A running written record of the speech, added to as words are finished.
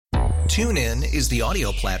TuneIn is the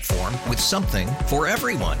audio platform with something for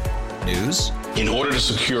everyone. News. In order to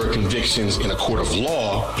secure convictions in a court of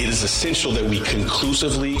law, it is essential that we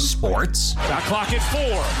conclusively. Sports. Got clock at 4.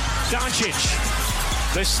 Doncic.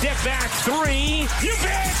 The step back 3. You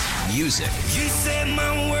bet. Music. You set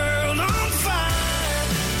my world on fire.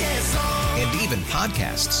 Yes, and even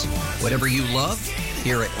podcasts. Whatever you love,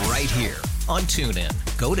 hear it right here on TuneIn.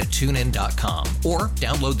 Go to TuneIn.com or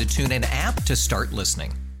download the TuneIn app to start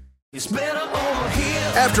listening. It's better over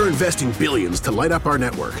here. After investing billions to light up our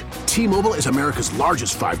network, T-Mobile is America's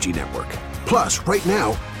largest 5G network. Plus, right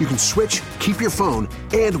now, you can switch, keep your phone,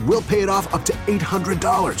 and we'll pay it off up to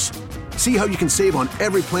 $800. See how you can save on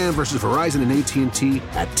every plan versus Verizon and AT&T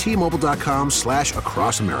at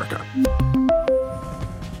T-Mobile.com/across America.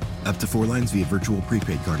 Up to 4 lines via virtual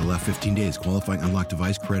prepaid card. Allow 15 days. Qualifying unlocked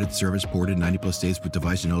device credit service ported 90+ states with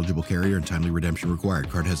device and eligible carrier and timely redemption required.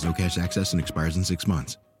 Card has no cash access and expires in 6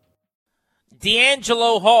 months.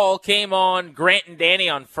 DeAngelo Hall came on Grant and Danny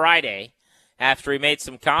on Friday after he made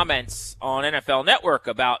some comments on NFL Network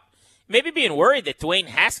about maybe being worried that Dwayne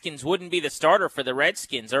Haskins wouldn't be the starter for the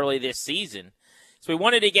Redskins early this season. So we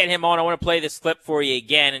wanted to get him on. I want to play this clip for you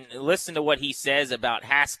again and listen to what he says about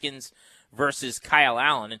Haskins versus Kyle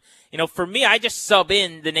Allen. And, for me, I just sub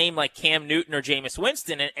in the name like Cam Newton or Jameis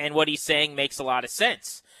Winston, and what he's saying makes a lot of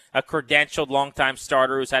sense. A credentialed longtime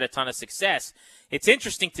starter who's had a ton of success. It's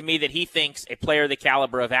interesting to me that he thinks a player the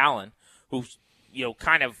caliber of Allen, who,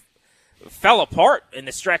 kind of fell apart in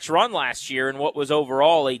the stretch run last year in what was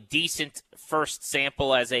overall a decent first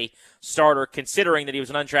sample as a starter, considering that he was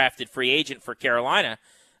an undrafted free agent for Carolina,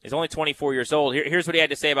 is only 24 years old. Here's what he had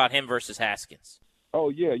to say about him versus Haskins. Oh,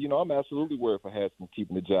 yeah. I'm absolutely worried for Haskins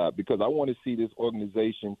keeping the job because I want to see this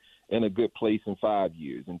organization in a good place in 5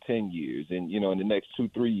 years and 10 years and, in the next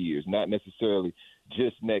 2-3 years, not necessarily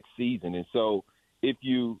just next season. And so if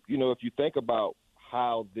you think about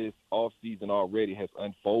how this offseason already has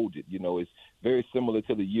unfolded, it's very similar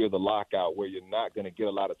to the year of the lockout where you're not going to get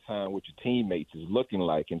a lot of time with your teammates is looking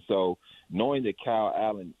like. And so knowing that Kyle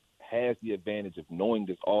Allen has the advantage of knowing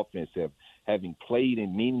this offense, having played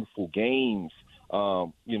in meaningful games,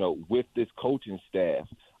 with this coaching staff,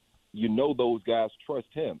 those guys trust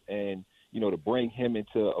him. And, to bring him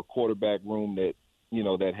into a quarterback room that,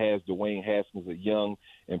 that has Dwayne Haskins, a young,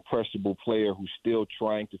 impressionable player who's still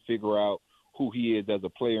trying to figure out who he is as a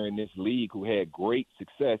player in this league, who had great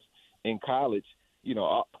success in college.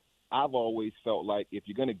 I've always felt like if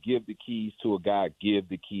you're going to give the keys to a guy, give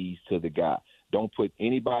the keys to the guy. Don't put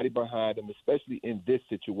anybody behind him, especially in this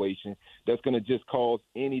situation that's going to just cause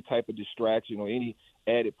any type of distraction or any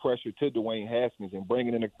added pressure to Dwayne Haskins. And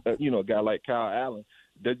bringing in a guy like Kyle Allen,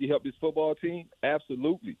 does he help his football team?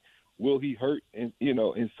 Absolutely. Will he hurt in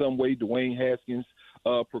some way Dwayne Haskins'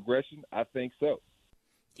 progression? I think so.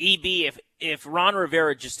 EB, if Ron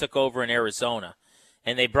Rivera just took over in Arizona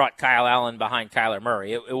and they brought Kyle Allen behind Kyler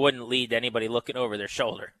Murray, it wouldn't lead to anybody looking over their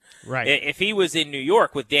shoulder. Right. If he was in New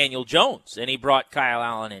York with Daniel Jones and he brought Kyle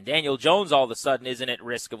Allen in, Daniel Jones all of a sudden isn't at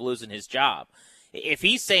risk of losing his job. If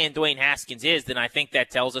he's saying Dwayne Haskins is, then I think that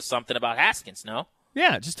tells us something about Haskins, no?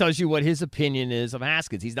 Yeah, it just tells you what his opinion is of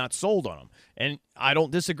Haskins. He's not sold on him, and I don't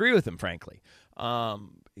disagree with him, frankly.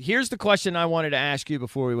 Here's the question I wanted to ask you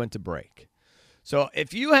before we went to break. So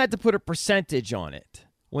if you had to put a percentage on it,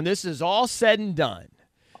 when this is all said and done,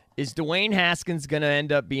 is Dwayne Haskins going to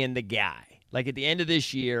end up being the guy? Like at the end of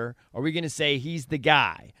this year, are we going to say he's the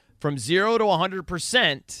guy? From 0 to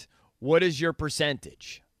 100%, what is your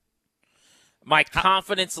percentage? My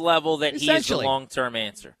confidence level that he is the long-term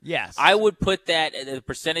answer. Yes. I would put that, the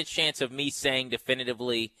percentage chance of me saying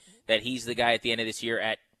definitively that he's the guy at the end of this year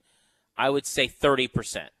at, I would say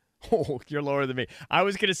 30%. Oh, you're lower than me. I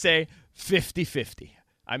was going to say 50-50.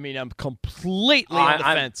 I mean, I'm completely on the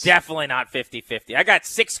fence. I'm definitely not 50-50. I got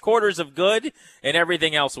 6 quarters of good, and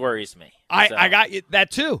everything else worries me. I got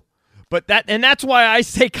that too. But that's why I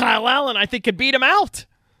say Kyle Allen, I think, could beat him out.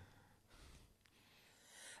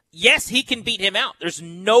 Yes, he can beat him out. There's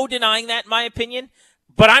no denying that, in my opinion.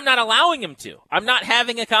 But I'm not allowing him to. I'm not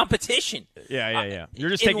having a competition. Yeah. You're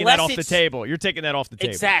just taking that off the table. You're taking that off the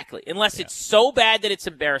table. Exactly. Unless it's so bad that it's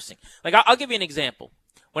embarrassing. Like, I'll give you an example.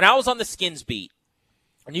 When I was on the Skins beat,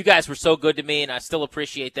 and you guys were so good to me, and I still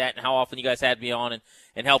appreciate that and how often you guys had me on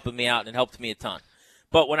and helping me out, and it helped me a ton.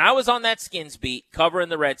 But when I was on that Skins beat, covering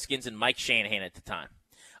the Redskins and Mike Shanahan at the time,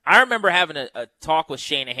 I remember having a talk with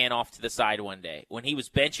Shanahan off to the side one day when he was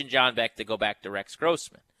benching John Beck to go back to Rex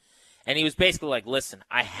Grossman. And he was basically like, listen,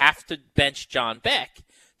 I have to bench John Beck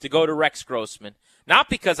to go to Rex Grossman, not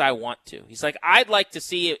because I want to. He's like, I'd like to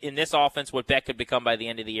see in this offense what Beck could become by the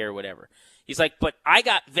end of the year or whatever. He's like, but I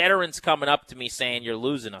got veterans coming up to me saying, you're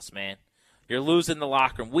losing us, man. You're losing the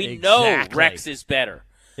locker room. We know Rex is better.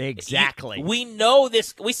 Exactly. We know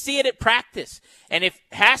this. We see it at practice. And if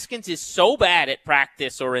Haskins is so bad at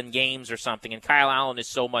practice or in games or something, and Kyle Allen is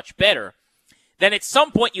so much better, then at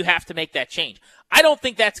some point you have to make that change. I don't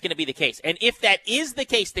think that's going to be the case. And if that is the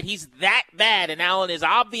case, that he's that bad and Allen is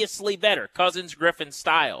obviously better, Cousins, Griffin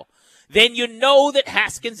style, then you know that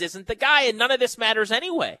Haskins isn't the guy, and none of this matters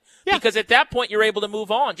anyway. Yeah. Because at that point, you're able to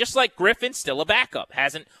move on. Just like Griffin's still a backup,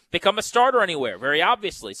 hasn't become a starter anywhere, very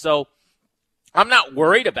obviously. So I'm not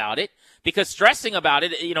worried about it, because stressing about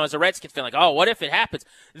it, as a Redskins fan, like, oh, what if it happens?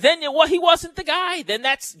 Then he wasn't the guy. Then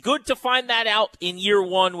that's good to find that out in year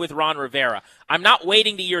 1 with Ron Rivera. I'm not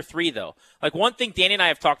waiting to year 3, though. Like, one thing Danny and I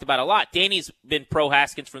have talked about a lot, Danny's been pro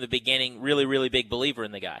Haskins from the beginning, really, really big believer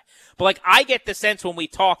in the guy. But, like, I get the sense when we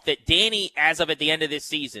talk that Danny, as of at the end of this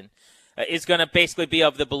season, is going to basically be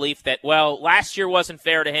of the belief that, well, last year wasn't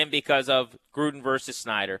fair to him because of Gruden versus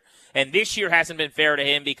Snyder, and this year hasn't been fair to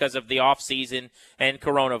him because of the offseason and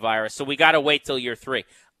coronavirus, so we got to wait till year 3.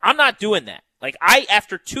 I'm not doing that. Like,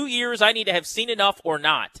 after 2 years, I need to have seen enough or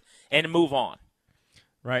not and move on.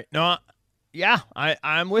 Right. No, yeah,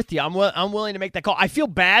 I'm with you. I'm willing to make that call. I feel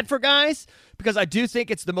bad for guys because I do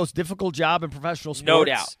think it's the most difficult job in professional sports. No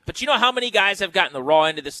doubt. But you know how many guys have gotten the raw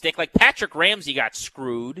end of the stick? Like Patrick Ramsey got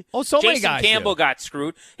screwed. Oh, so many guys. Jason Campbell got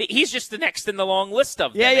screwed. He's just the next in the long list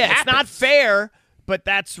of them. Yeah. It's not fair, but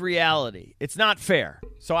that's reality. It's not fair.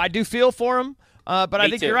 So I do feel for him, but I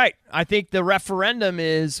think you're right. I think the referendum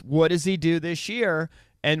is, what does he do this year?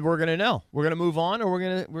 And we're going to know. We're going to move on, or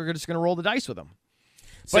we're just going to roll the dice with him.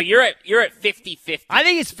 So you're at 50-50. I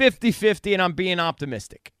think it's 50-50, and I'm being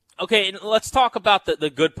optimistic. Okay, and let's talk about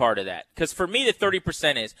the good part of that. Because for me, the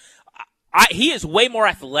 30% is he is way more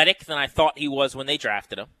athletic than I thought he was when they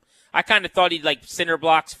drafted him. I kind of thought he'd like cinder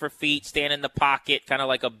blocks for feet, stand in the pocket, kind of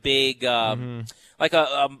like a big, like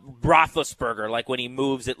a Roethlisberger. Like when he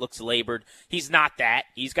moves, it looks labored. He's not that.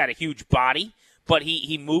 He's got a huge body, but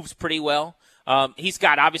he moves pretty well. He's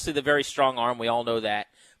got obviously the very strong arm. We all know that.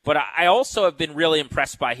 But I also have been really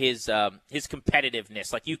impressed by his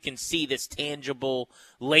competitiveness. Like, you can see this tangible,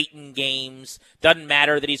 late in games. Doesn't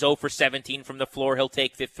matter that he's 0 for 17 from the floor. He'll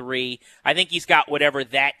take the 3. I think he's got whatever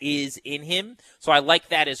that is in him. So I like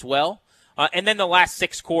that as well. And then the last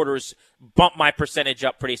 6 quarters bump my percentage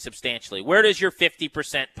up pretty substantially. Where does your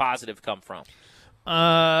 50% positive come from?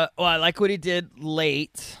 Well, I like what he did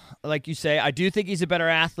late. Like you say, I do think he's a better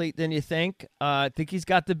athlete than you think. I think he's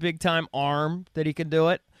got the big-time arm that he can do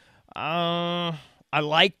it. I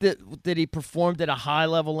like that he performed at a high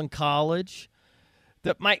level in college.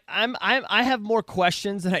 I have more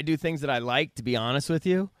questions than I do things that I like, to be honest with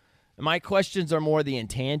you. My questions are more the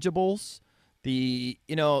intangibles,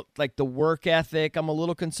 like the work ethic. I'm a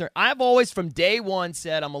little concerned. I've always, from day one,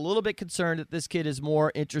 said I'm a little bit concerned that this kid is more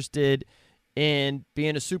interested in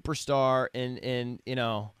being a superstar and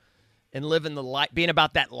living the life, being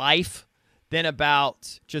about that life, than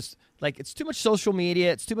about just, like, it's too much social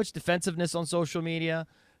media. It's too much defensiveness on social media.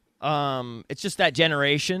 It's just that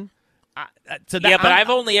generation. But I've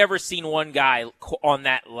only ever seen one guy on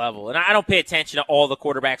that level. And I don't pay attention to all the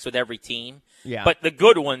quarterbacks with every team. Yeah. But the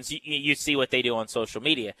good ones, you see what they do on social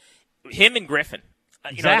media. Him and Griffin.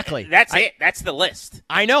 Exactly. That's it. That's the list.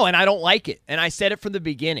 I know, and I don't like it. And I said it from the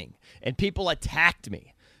beginning. And people attacked me.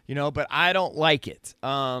 But I don't like it.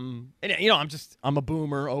 I'm a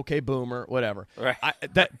boomer. Okay, boomer, whatever. Right.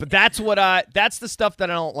 But that's the stuff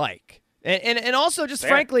that I don't like. And also just, fair,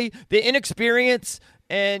 frankly, the inexperience.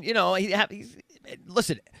 And,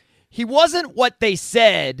 listen, he wasn't what they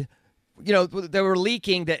said. They were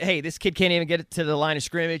leaking that, hey, this kid can't even get to the line of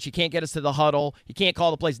scrimmage. He can't get us to the huddle. He can't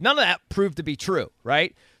call the plays. None of that proved to be true,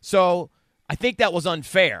 right? So I think that was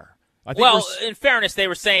unfair. In fairness, they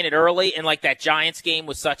were saying it early, and like that Giants game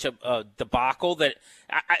was such a debacle that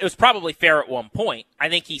it was probably fair at one point. I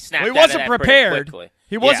think he snapped out of that pretty quickly.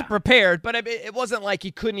 He wasn't prepared, but it wasn't like he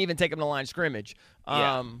couldn't even take him to the line of scrimmage. So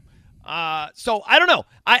I don't know.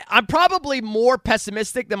 I'm probably more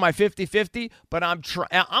pessimistic than my 50-50, but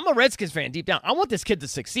I'm a Redskins fan deep down. I want this kid to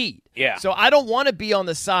succeed. Yeah. So I don't want to be on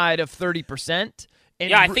the side of 30%.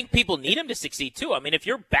 I think people need him to succeed, too. I mean, if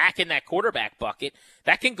you're back in that quarterback bucket,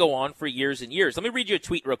 that can go on for years and years. Let me read you a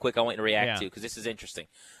tweet real quick I want you to react to, because this is interesting.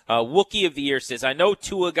 Wookie of the Year says, I know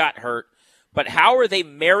Tua got hurt, but how are they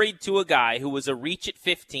married to a guy who was a reach at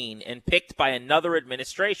 15 and picked by another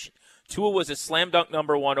administration? Tua was a slam dunk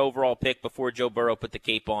number 1 overall pick before Joe Burrow put the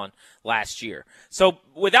cape on last year. So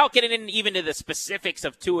without getting even to the specifics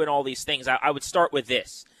of Tua and all these things, I would start with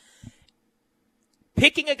this.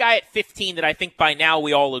 picking a guy at 15 that I think by now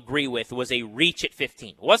we all agree with was a reach at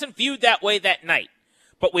 15. It wasn't viewed that way that night,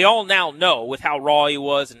 but we all now know with how raw he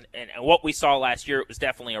was and what we saw last year, it was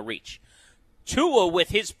definitely a reach. Tua, with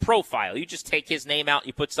his profile, you just take his name out,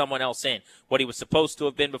 you put someone else in, what he was supposed to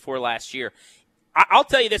have been before last year. I'll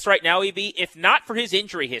tell you this right now, EB, if not for his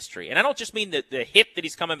injury history, and I don't just mean the hip that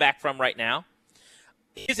he's coming back from right now,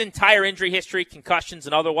 his entire injury history, concussions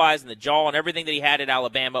and otherwise, and the jaw and everything that he had at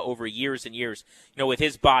Alabama over years and years, with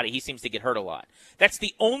his body, he seems to get hurt a lot. That's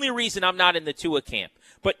the only reason I'm not in the Tua camp.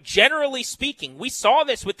 But generally speaking, we saw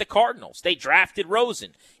this with the Cardinals. They drafted Rosen.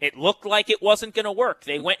 It looked like it wasn't going to work.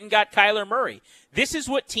 They went and got Kyler Murray. This is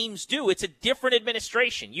what teams do. It's a different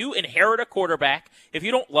administration. You inherit a quarterback. If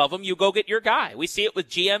you don't love him, you go get your guy. We see it with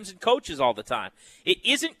GMs and coaches all the time. It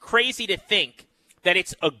isn't crazy to think that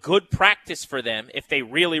it's a good practice for them if they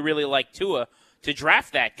really, really like Tua to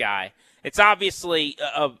draft that guy. It's obviously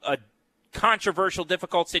a controversial,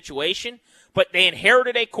 difficult situation, but they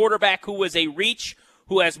inherited a quarterback who was a reach,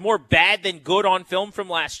 who has more bad than good on film from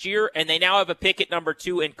last year, and they now have a pick at number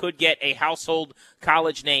 2 and could get a household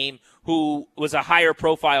college name who was a higher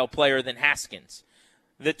profile player than Haskins.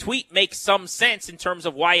 The tweet makes some sense in terms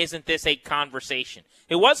of why isn't this a conversation.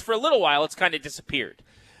 It was for a little while. It's kind of disappeared.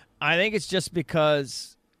 I think it's just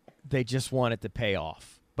because they just want it to pay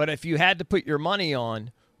off. But if you had to put your money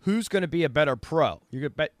on who's going to be a better pro, you're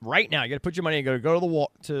going to bet right now. You got to put your money and go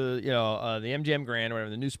to the MGM Grand or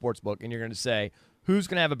whatever, the new sports book, and you're going to say who's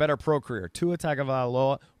going to have a better pro career, Tua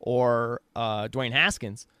Tagovailoa or Dwayne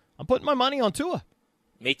Haskins. I'm putting my money on Tua.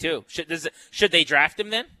 Me too. Should they draft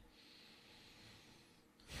him then?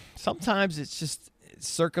 Sometimes it's just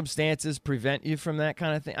circumstances prevent you from that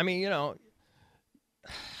kind of thing. I mean,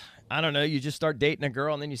 I don't know. You just start dating a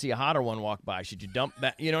girl, and then you see a hotter one walk by. Should you dump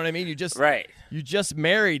that? You know what I mean? You just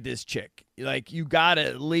married this chick. Like, you got to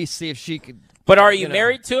at least see if she could. But are you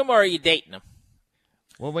married to him, or are you dating him?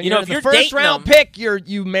 Well, when you're the first round pick,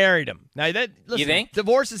 you married him. Now listen, you think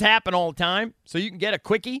divorces happen all the time, so you can get a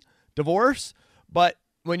quickie divorce. But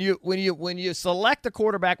when you select a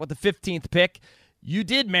quarterback with the 15th pick, you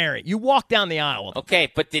did marry. You walked down the aisle. Okay,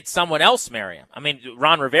 but did someone else marry him? I mean,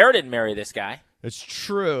 Ron Rivera didn't marry this guy. It's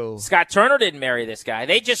true. Scott Turner didn't marry this guy.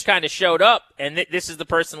 They just kind of showed up, and this is the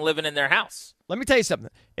person living in their house. Let me tell you something.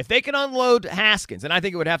 If they could unload Haskins, and I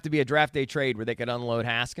think it would have to be a draft day trade where they could unload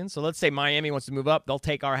Haskins. So let's say Miami wants to move up. They'll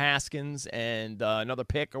take our Haskins and another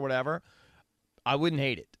pick or whatever. I wouldn't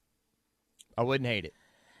hate it.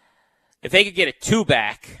 If they could get a 2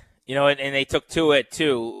 back, and they took 2 at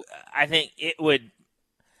 2, I think it would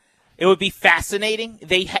be fascinating.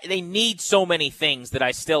 They need so many things that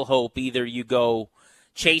I still hope either you go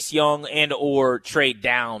Chase Young and or trade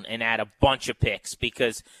down and add a bunch of picks,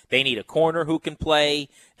 because they need a corner who can play.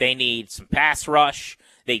 They need some pass rush.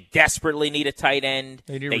 They desperately need a tight end.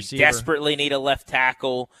 They desperately need a left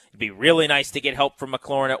tackle. It'd be really nice to get help from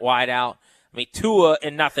McLaurin at wideout. I mean, Tua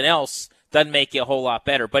and nothing else doesn't make you a whole lot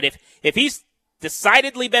better. But if he's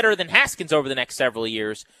decidedly better than Haskins over the next several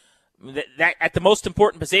years, that at the most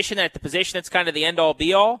important position, at the position that's kind of the end-all,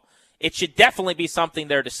 be-all, it should definitely be something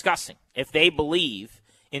they're discussing if they believe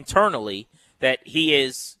internally that he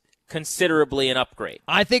is considerably an upgrade.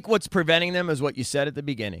 I think what's preventing them is what you said at the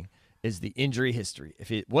beginning, is the injury history. If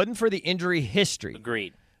it wasn't for the injury history,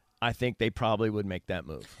 agreed, I think they probably would make that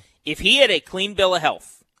move. If he had a clean bill of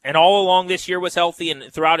health and all along this year was healthy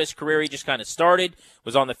and throughout his career he just kind of started,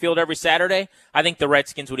 was on the field every Saturday, I think the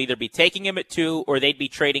Redskins would either be taking him at 2 or they'd be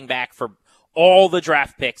trading back for all the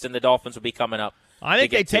draft picks, and the Dolphins would be coming up. I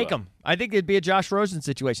think they'd take him. I think it'd be a Josh Rosen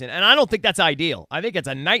situation, and I don't think that's ideal. I think it's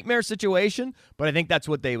a nightmare situation, but I think that's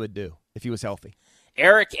what they would do if he was healthy.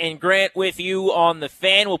 Eric and Grant with you on the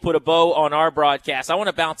Fan. We'll put a bow on our broadcast. I want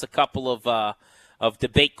to bounce a couple of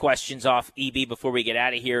debate questions off EB before we get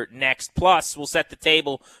out of here next. Plus, we'll set the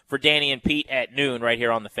table for Danny and Pete at noon right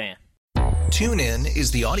here on the Fan. TuneIn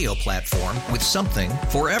is the audio platform with something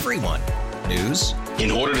for everyone. News.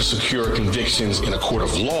 In order to secure convictions in a court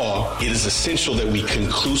of law, it is essential that we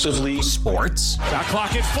conclusively. Sports. Shot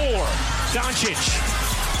clock at 4.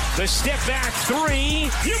 Doncic. The step back 3.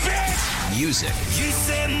 You bet. Music. You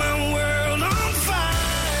set my world on fire.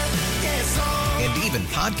 Yes, and even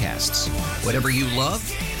podcasts. Whatever you love,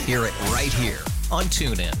 hear it right here on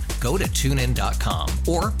TuneIn. Go to TuneIn.com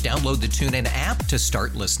or download the TuneIn app to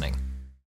start listening.